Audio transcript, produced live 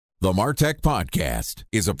The MarTech Podcast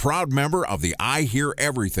is a proud member of the I Hear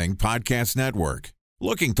Everything Podcast Network.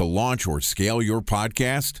 Looking to launch or scale your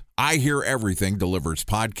podcast? I Hear Everything delivers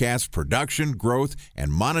podcast production, growth,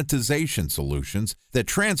 and monetization solutions that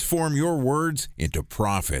transform your words into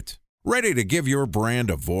profit. Ready to give your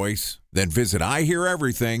brand a voice? Then visit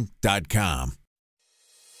iheareverything.com.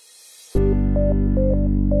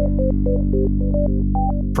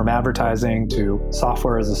 From advertising to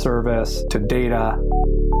software as a service to data.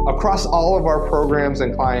 Across all of our programs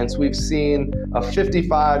and clients, we've seen a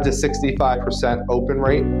 55 to 65% open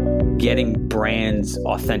rate. Getting brands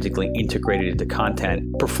authentically integrated into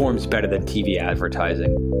content performs better than TV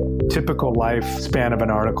advertising. Typical lifespan of an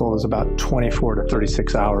article is about 24 to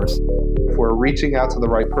 36 hours. If we're reaching out to the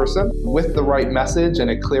right person with the right message and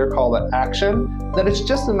a clear call to action, then it's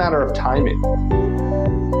just a matter of timing.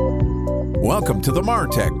 Welcome to the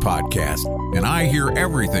MarTech Podcast, an I Hear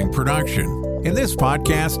Everything production. In this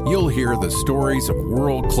podcast, you'll hear the stories of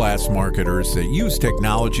world-class marketers that use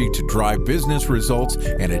technology to drive business results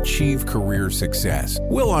and achieve career success.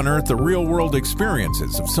 We'll unearth the real-world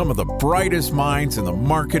experiences of some of the brightest minds in the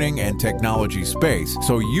marketing and technology space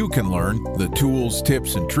so you can learn the tools,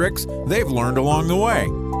 tips, and tricks they've learned along the way.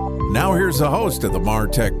 Now here's the host of the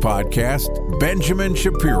MarTech Podcast, Benjamin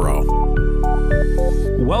Shapiro.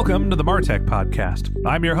 Welcome to the MarTech Podcast.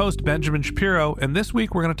 I'm your host, Benjamin Shapiro, and this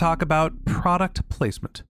week we're going to talk about product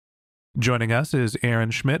placement. Joining us is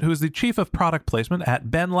Erin Schmidt, who is the Chief of Product Placement at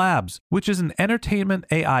BENlabs, which is an entertainment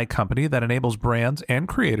AI company that enables brands and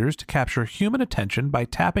creators to capture human attention by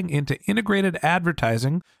tapping into integrated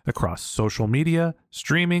advertising across social media,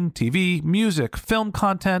 streaming, TV, music, film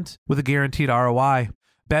content with a guaranteed ROI.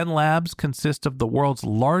 BENlabs consists of the world's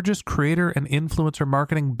largest creator and influencer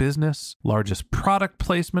marketing business, largest product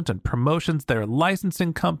placement and promotions, their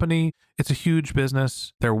licensing company. It's a huge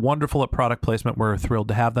business. They're wonderful at product placement. We're thrilled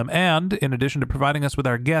to have them. And in addition to providing us with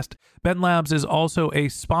our guest, BENlabs is also a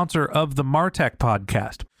sponsor of the MarTech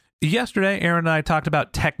Podcast. Yesterday, Erin and I talked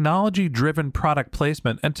about technology-driven product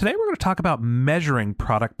placement, and today we're going to talk about measuring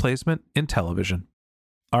product placement in television.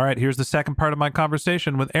 All right, here's the second part of my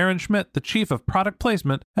conversation with Erin Schmidt, the Chief of Product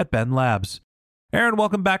Placement at BENlabs. Erin,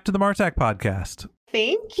 welcome back to the MarTech Podcast.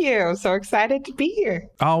 Thank you. So excited to be here.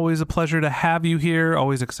 Always a pleasure to have you here.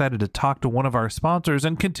 Always excited to talk to one of our sponsors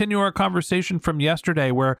and continue our conversation from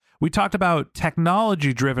yesterday where we talked about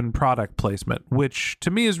technology-driven product placement, which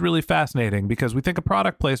to me is really fascinating because we think of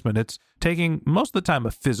product placement, it's taking most of the time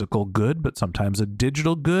a physical good, but sometimes a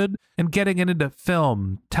digital good, and getting it into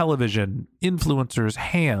film, television, influencers'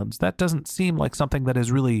 hands. That doesn't seem like something that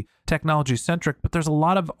is really technology-centric, but there's a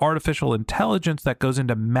lot of artificial intelligence that goes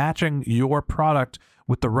into matching your product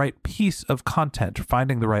with the right piece of content,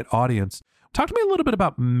 finding the right audience. Talk to me a little bit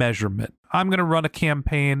about measurement. I'm going to run a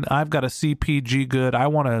campaign. I've got a CPG good. I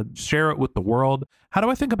want to share it with the world. How do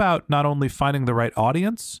I think about not only finding the right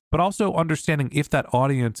audience, but also understanding if that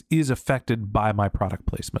audience is affected by my product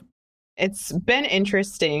placement? It's been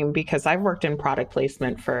interesting because I've worked in product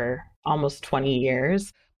placement for almost 20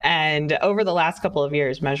 years. And over the last couple of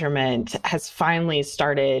years, measurement has finally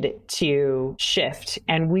started to shift.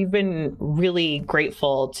 And we've been really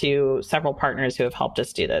grateful to several partners who have helped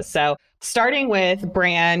us do this. So starting with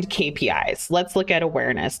brand KPIs, let's look at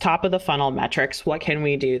awareness, top of the funnel metrics. What can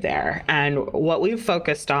we do there? And what we've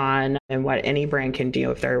focused on and what any brand can do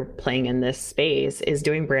if they're playing in this space is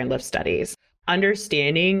doing brand lift studies.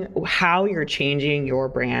 Understanding how you're changing your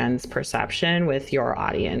brand's perception with your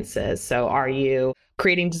audiences. So are you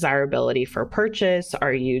creating desirability for purchase?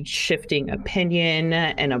 Are you shifting opinion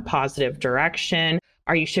in a positive direction?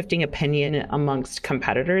 Are you shifting opinion amongst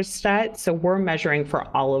competitors set? So we're measuring for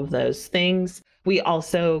all of those things. We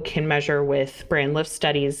also can measure with brand lift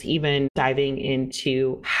studies, even diving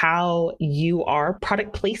into how you are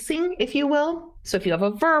product placing, if you will. So if you have a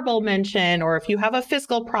verbal mention or if you have a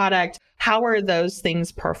physical product, how are those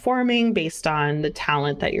things performing based on the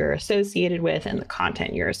talent that you're associated with and the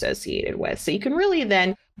content you're associated with? So you can really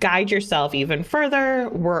then guide yourself even further.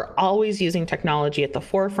 We're always using technology at the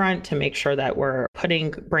forefront to make sure that we're putting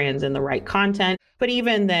brands in the right content, but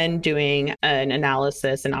even then doing an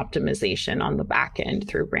analysis and optimization on the back end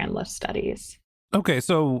through brand lift studies. Okay,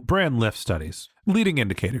 so brand lift studies, leading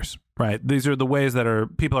indicators, right? These are the ways that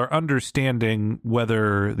people are understanding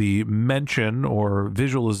whether the mention or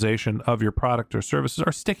visualization of your product or services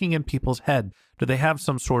are sticking in people's head. Do they have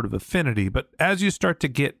some sort of affinity? But as you start to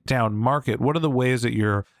get down market, what are the ways that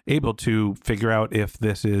you're able to figure out if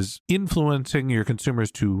this is influencing your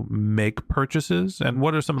consumers to make purchases? And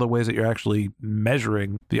what are some of the ways that you're actually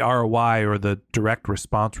measuring the ROI or the direct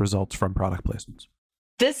response results from product placements?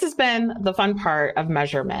 This has been the fun part of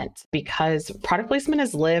measurement because product placement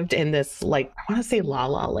has lived in this, like, I want to say la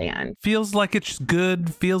la land. Feels like it's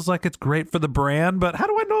good, feels like it's great for the brand, but how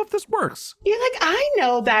do I know if this works? You're like, I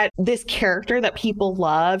know that this character that people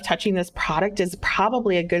love touching this product is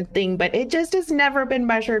probably a good thing, but it just has never been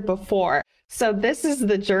measured before. So this is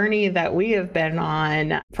the journey that we have been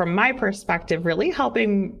on, from my perspective, really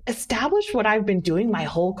helping establish what I've been doing my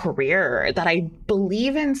whole career that I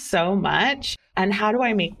believe in so much. And how do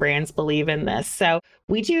I make brands believe in this? So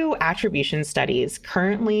we do attribution studies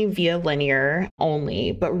currently via linear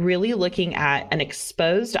only, but really looking at an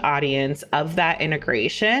exposed audience of that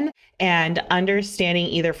integration and understanding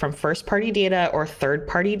either from first-party data or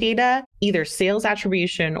third-party data, either sales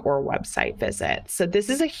attribution or website visits. So this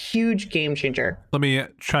is a huge game changer. Let me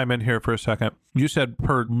chime in here for a second. You said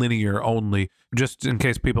per linear only. Just in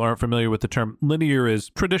case people aren't familiar with the term, linear is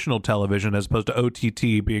traditional television as opposed to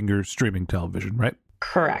OTT being your streaming television, right?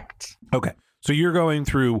 Correct. Okay. So you're going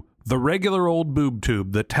through the regular old boob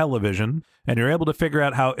tube, the television, and you're able to figure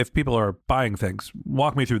out how, if people are buying things.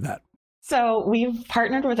 Walk me through that. So we've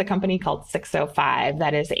partnered with a company called 605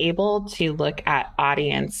 that is able to look at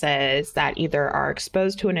audiences that either are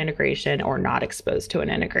exposed to an integration or not exposed to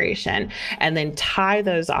an integration, and then tie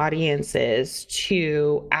those audiences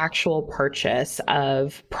to actual purchase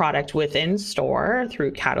of product within store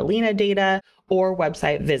through Catalina data or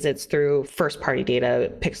website visits through first-party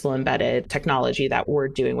data, pixel embedded technology that we're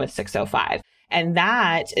doing with 605. And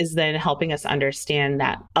that is then helping us understand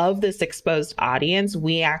that of this exposed audience,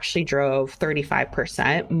 we actually drove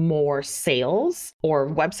 35% more sales or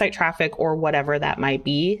website traffic or whatever that might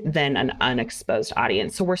be than an unexposed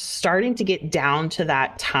audience. So we're starting to get down to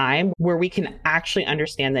that time where we can actually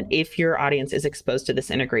understand that if your audience is exposed to this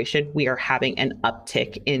integration, we are having an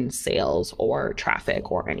uptick in sales or traffic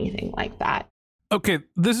or anything like that. Okay,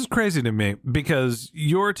 this is crazy to me because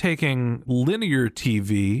you're taking linear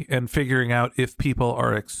TV and figuring out if people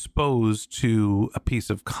are exposed to a piece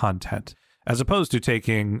of content, as opposed to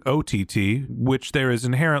taking OTT, which there is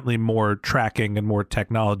inherently more tracking and more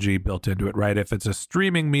technology built into it, right? If it's a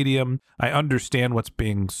streaming medium, I understand what's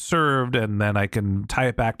being served, and then I can tie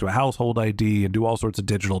it back to a household ID and do all sorts of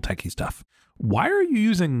digital techie stuff. Why are you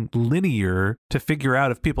using linear to figure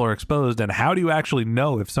out if people are exposed, and how do you actually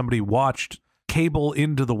know if somebody watched cable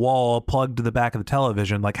into the wall plugged to the back of the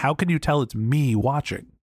television? Like, how can you tell it's me watching?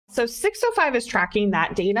 So 605 is tracking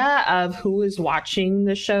that data of who is watching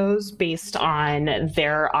the shows based on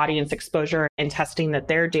their audience exposure and testing that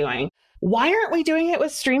they're doing. Why aren't we doing it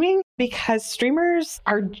with streaming? Because streamers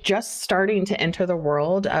are just starting to enter the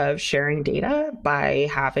world of sharing data by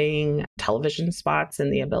having television spots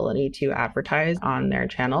and the ability to advertise on their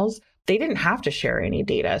channels. They didn't have to share any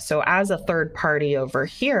data. So as a third party over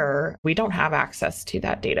here, we don't have access to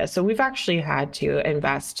that data. So we've actually had to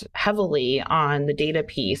invest heavily on the data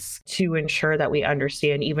piece to ensure that we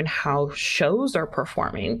understand even how shows are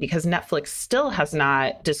performing, because Netflix still has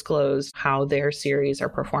not disclosed how their series are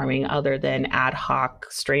performing other than ad hoc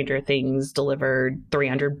Stranger Things delivered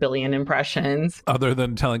 300 billion impressions. Other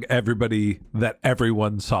than telling everybody that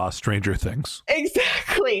everyone saw Stranger Things.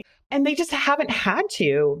 Exactly. And they just haven't had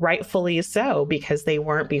to, rightfully so, because they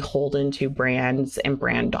weren't beholden to brands and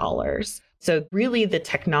brand dollars. So really the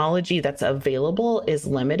technology that's available is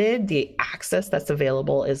limited. The access that's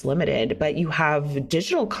available is limited, but you have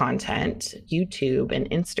digital content, YouTube and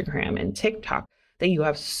Instagram and TikTok, that you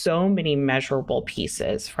have so many measurable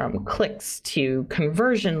pieces, from clicks to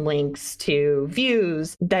conversion links to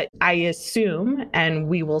views, that I assume, and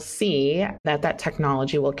we will see, that that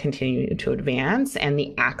technology will continue to advance and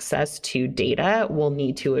the access to data will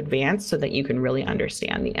need to advance so that you can really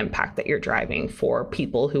understand the impact that you're driving for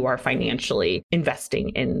people who are financially investing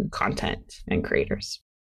in content and creators.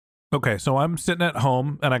 Okay, so I'm sitting at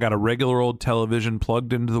home and I got a regular old television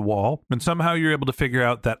plugged into the wall, and somehow you're able to figure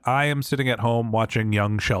out that I am sitting at home watching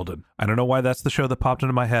Young Sheldon. I don't know why that's the show that popped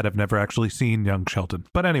into my head. I've never actually seen Young Sheldon.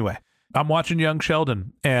 But anyway, I'm watching Young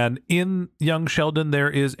Sheldon, and in Young Sheldon there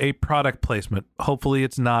is a product placement. Hopefully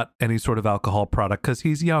it's not any sort of alcohol product because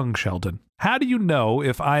he's Young Sheldon. How do you know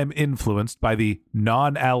if I'm influenced by the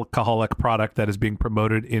non-alcoholic product that is being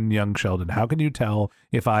promoted in Young Sheldon? How can you tell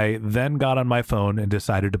if I then got on my phone and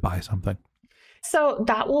decided to buy something? So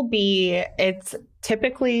that will be, it's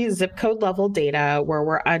typically zip code level data where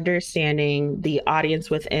we're understanding the audience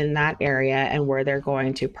within that area and where they're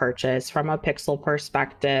going to purchase. From a pixel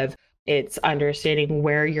perspective, it's understanding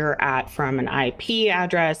where you're at from an IP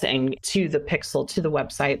address and to the pixel, to the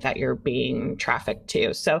website that you're being trafficked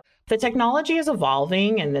to. So the technology is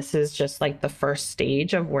evolving, and this is just like the first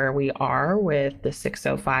stage of where we are with the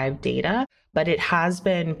 605 data. But it has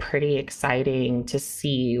been pretty exciting to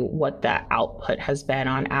see what the output has been.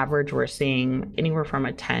 On average, we're seeing anywhere from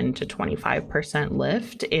a 10 to 25%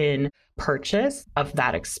 lift in purchase of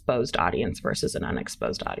that exposed audience versus an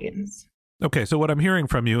unexposed audience. Okay, so what I'm hearing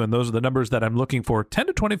from you, and those are the numbers that I'm looking for, 10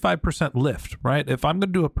 to 25% lift, right? If I'm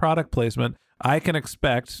going to do a product placement, I can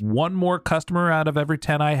expect one more customer out of every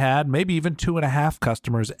 10 I had, maybe even 2.5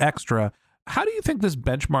 customers extra. How do you think this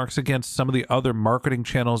benchmarks against some of the other marketing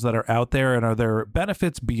channels that are out there, and are there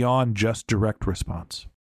benefits beyond just direct response?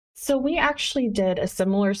 So we actually did a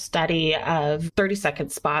similar study of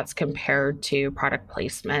 30-second spots compared to product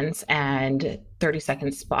placements and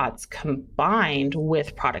 30-second spots combined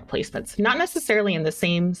with product placements. Not necessarily in the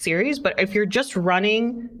same series, but if you're just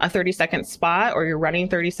running a 30-second spot or you're running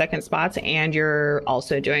 30-second spots and you're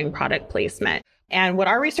also doing product placement. And what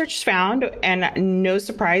our research found, and no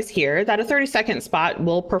surprise here, that a 30-second spot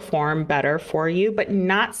will perform better for you, but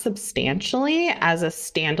not substantially as a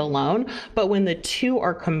standalone. But when the two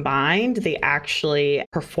are combined, they actually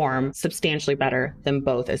perform substantially better than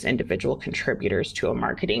both as individual contributors to a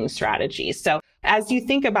marketing strategy. So as you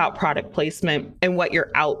think about product placement and what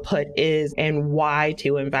your output is and why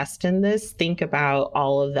to invest in this, think about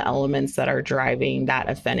all of the elements that are driving that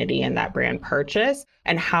affinity and that brand purchase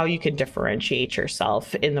and how you can differentiate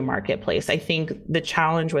yourself in the marketplace. I think the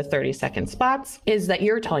challenge with 30-second spots is that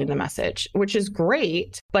you're telling the message, which is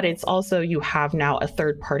great, but it's also you have now a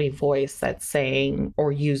third-party voice that's saying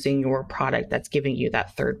or using your product that's giving you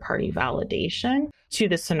that third-party validation to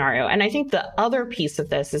the scenario. And I think the other piece of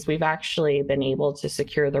this is we've actually been able to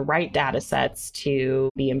secure the right data sets to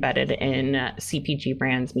be embedded in CPG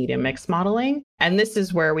brands media mix modeling. And this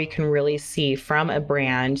is where we can really see from a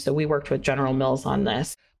brand. So we worked with General Mills on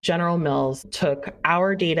this. General Mills took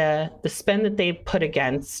our data, the spend that they put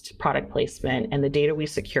against product placement, and the data we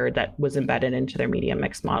secured that was embedded into their media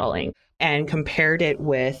mix modeling, and compared it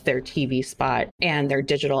with their TV spot and their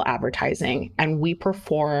digital advertising. And we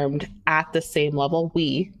performed at the same level.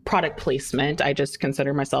 Product placement, I just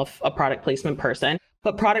consider myself a product placement person,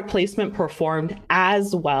 but product placement performed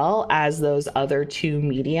as well as those other two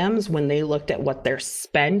mediums when they looked at what their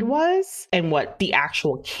spend was and what the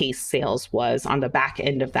actual case sales was on the back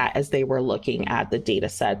end of that as they were looking at the data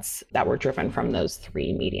sets that were driven from those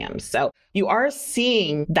three mediums. So you are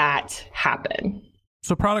seeing that happen.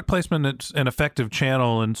 So product placement is an effective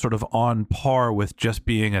channel and sort of on par with just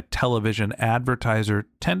being a television advertiser.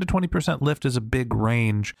 10 to 20% lift is a big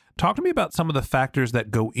range. Talk to me about some of the factors that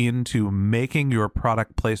go into making your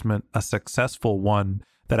product placement a successful one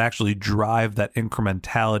that actually drive that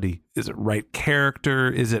incrementality. Is it right character?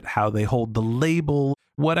 Is it how they hold the label?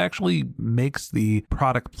 What actually makes the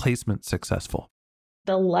product placement successful?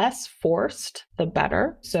 The less forced, the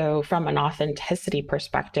better. So from an authenticity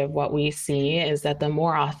perspective, what we see is that the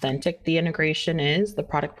more authentic the integration is, the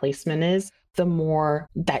product placement is, the more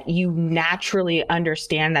that you naturally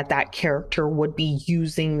understand that that character would be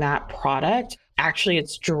using that product. Actually,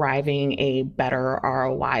 it's driving a better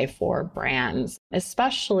ROI for brands,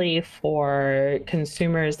 especially for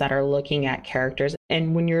consumers that are looking at characters.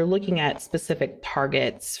 And when you're looking at specific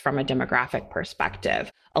targets from a demographic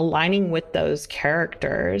perspective, aligning with those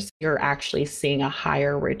characters, you're actually seeing a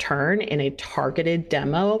higher return in a targeted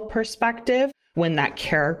demo perspective when that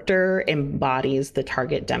character embodies the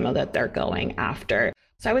target demo that they're going after.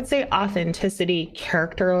 So I would say authenticity,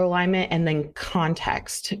 character alignment, and then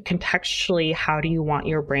context. Contextually, how do you want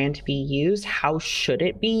your brand to be used? How should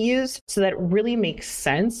it be used? So that it really makes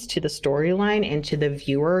sense to the storyline and to the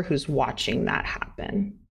viewer who's watching that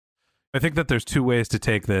happen. I think that there's two ways to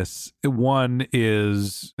take this. One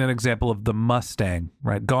is an example of the Mustang,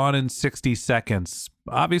 right? Gone in 60 seconds.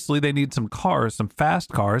 Obviously, they need some cars, some fast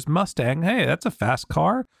cars. Mustang, hey, that's a fast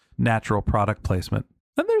car. Natural product placement.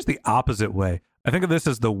 Then there's the opposite way. I think of this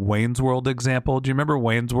as the Wayne's World example. Do you remember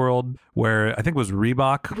Wayne's World where I think it was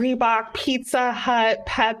Reebok, Pizza Hut,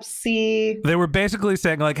 Pepsi. They were basically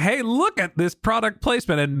saying like, hey, look at this product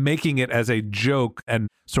placement and making it as a joke and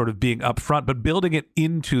sort of being upfront, but building it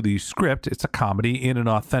into the script. It's a comedy in an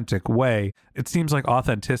authentic way. It seems like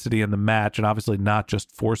authenticity in the match, and obviously not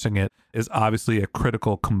just forcing it, is obviously a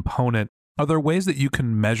critical component. Are there ways that you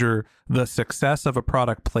can measure the success of a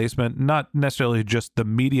product placement, not necessarily just the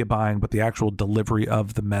media buying, but the actual delivery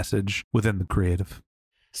of the message within the creative?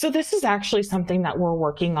 So this is actually something that we're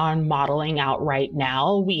working on modeling out right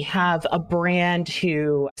now. We have a brand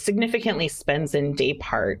who significantly spends in day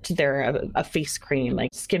part. They're a face cream,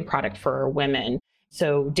 like skin product for women.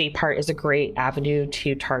 So day part is a great avenue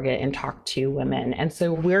to target and talk to women. And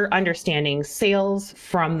so we're understanding sales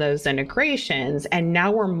from those integrations. And now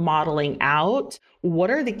we're modeling out what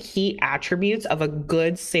are the key attributes of a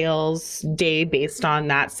good sales day based on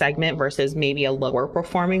that segment versus maybe a lower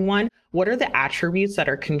performing one. What are the attributes that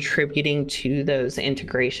are contributing to those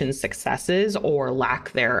integration successes or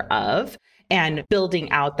lack thereof? And building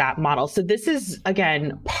out that model. So this is,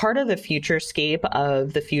 again, part of the futurescape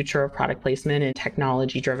of the future of product placement and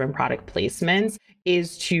technology-driven product placements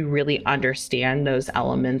is to really understand those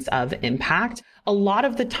elements of impact. A lot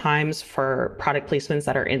of the times for product placements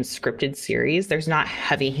that are in scripted series, there's not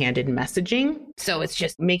heavy-handed messaging. So it's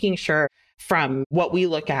just making sure from what we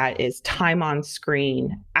look at is time on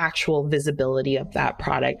screen, actual visibility of that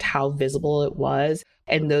product, how visible it was,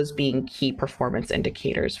 and those being key performance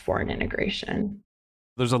indicators for an integration.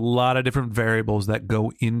 There's a lot of different variables that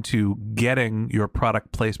go into getting your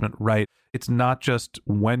product placement right. It's not just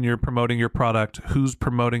when you're promoting your product, who's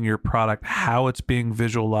promoting your product, how it's being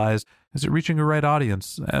visualized. Is it reaching the right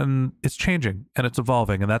audience? And it's changing and it's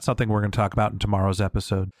evolving. And that's something we're going to talk about in tomorrow's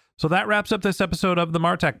episode. So that wraps up this episode of the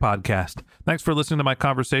MarTech Podcast. Thanks for listening to my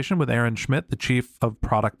conversation with Erin Schmidt, the Chief of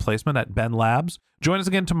Product Placement at BENlabs. Join us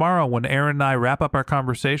again tomorrow when Erin and I wrap up our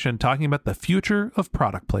conversation talking about the future of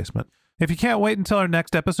product placement. If you can't wait until our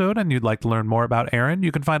next episode and you'd like to learn more about Erin,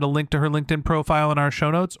 you can find a link to her LinkedIn profile in our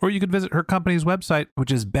show notes, or you can visit her company's website,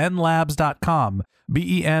 which is BENlabs.com,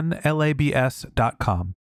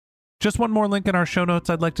 BENlabs.com. Just one more link in our show notes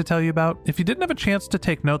I'd like to tell you about. If you didn't have a chance to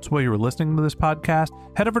take notes while you were listening to this podcast,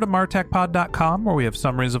 head over to martechpod.com where we have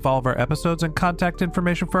summaries of all of our episodes and contact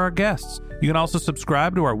information for our guests. You can also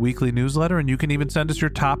subscribe to our weekly newsletter, and you can even send us your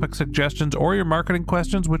topic suggestions or your marketing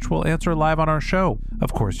questions, which we'll answer live on our show.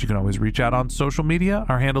 Of course, you can always reach out on social media.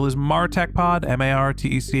 Our handle is martechpod,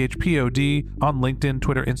 MARTECHPOD, on LinkedIn,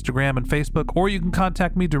 Twitter, Instagram, and Facebook, or you can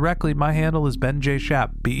contact me directly. My handle is Ben J.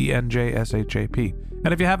 Shap, BENJSHAP.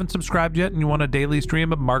 And if you haven't subscribed yet and you want a daily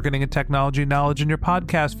stream of marketing and technology knowledge in your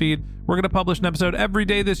podcast feed, we're going to publish an episode every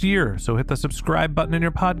day this year. So hit the subscribe button in your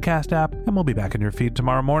podcast app and we'll be back in your feed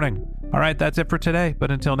tomorrow morning. All right, that's it for today. But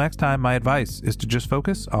until next time, my advice is to just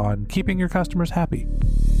focus on keeping your customers happy.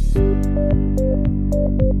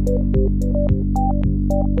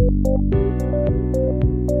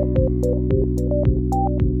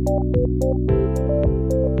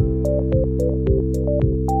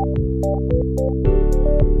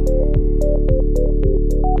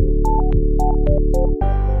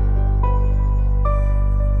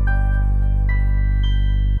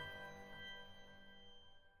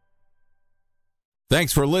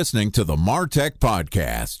 Thanks for listening to the MarTech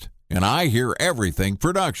Podcast, and I Hear Everything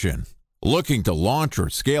production. Looking to launch or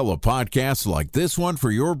scale a podcast like this one for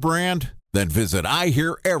your brand? Then visit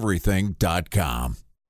iheareverything.com.